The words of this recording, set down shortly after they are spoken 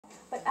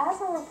But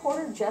as our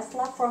reporter just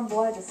left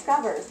Rombois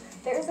discovers,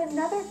 there is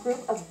another group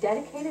of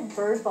dedicated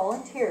bird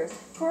volunteers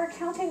who are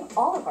counting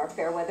all of our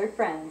fair-weathered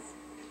friends.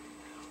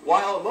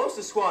 While most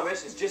of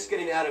Squamish is just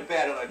getting out of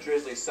bed on a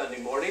drizzly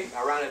Sunday morning,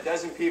 around a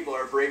dozen people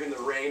are braving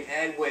the rain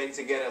and wind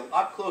to get an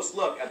up-close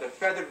look at the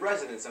feathered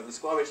residents of the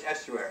Squamish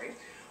Estuary.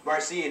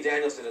 Marcia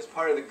Danielson is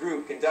part of the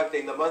group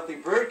conducting the monthly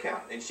bird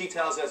count, and she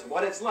tells us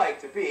what it's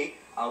like to be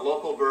a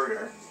local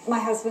birder. My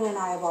husband and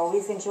I have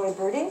always enjoyed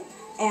birding,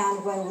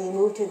 and when we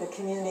moved to the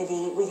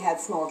community, we had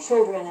small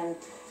children and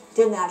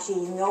didn't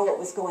actually know what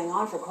was going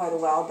on for quite a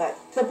while, but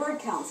the bird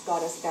counts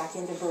got us back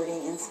into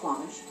birding in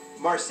Squamish.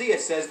 Marcia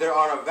says there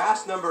are a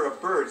vast number of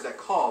birds that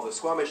call the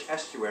Squamish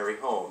Estuary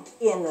home.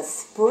 In the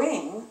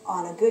spring,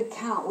 on a good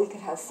count, we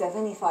could have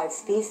 75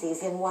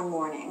 species in one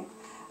morning.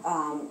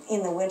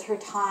 In the winter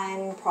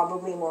time,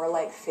 probably more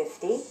like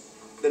 50.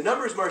 The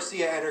numbers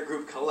Marcia and her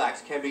group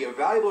collect can be a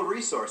valuable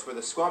resource for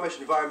the Squamish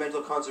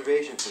Environmental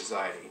Conservation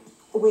Society.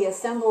 We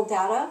assemble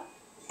data,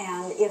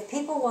 and if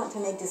people want to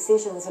make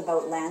decisions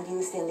about land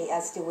use in the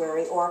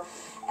estuary or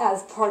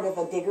as part of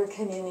a bigger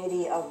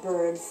community of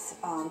birds,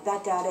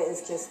 that data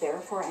is just there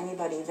for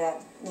anybody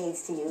that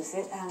needs to use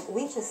it, and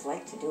we just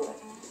like to do it.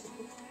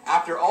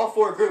 After all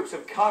four groups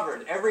have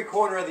covered every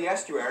corner of the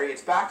estuary,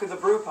 it's back to the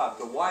brew pub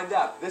to wind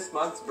up this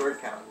month's bird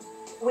count.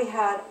 We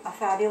had a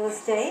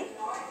fabulous day.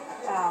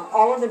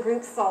 All of the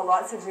groups saw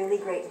lots of really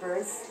great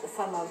birds.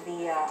 Some of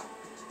the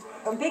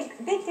a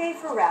big day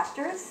for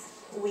raptors.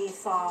 We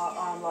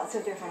saw lots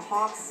of different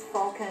hawks,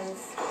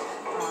 falcons,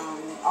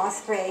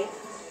 osprey.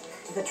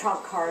 The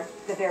trump card,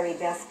 the very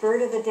best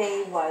bird of the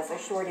day, was a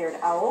short-eared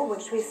owl,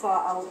 which we saw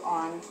out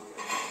on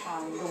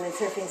the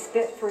windsurfing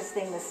spit first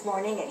thing this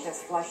morning. It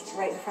just flushed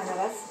right in front of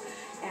us.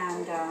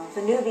 And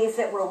the newbies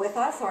that were with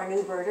us, our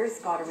new birders,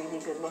 got a really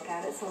good look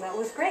at it, so that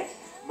was great.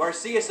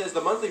 Marcia says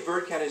the monthly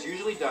bird count is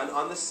usually done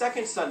on the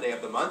second Sunday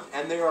of the month,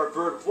 and there are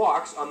bird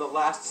walks on the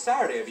last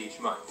Saturday of each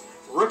month.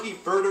 Rookie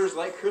birders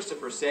like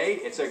Christopher say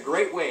it's a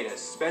great way to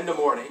spend a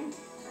morning.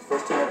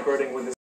 First time birding with this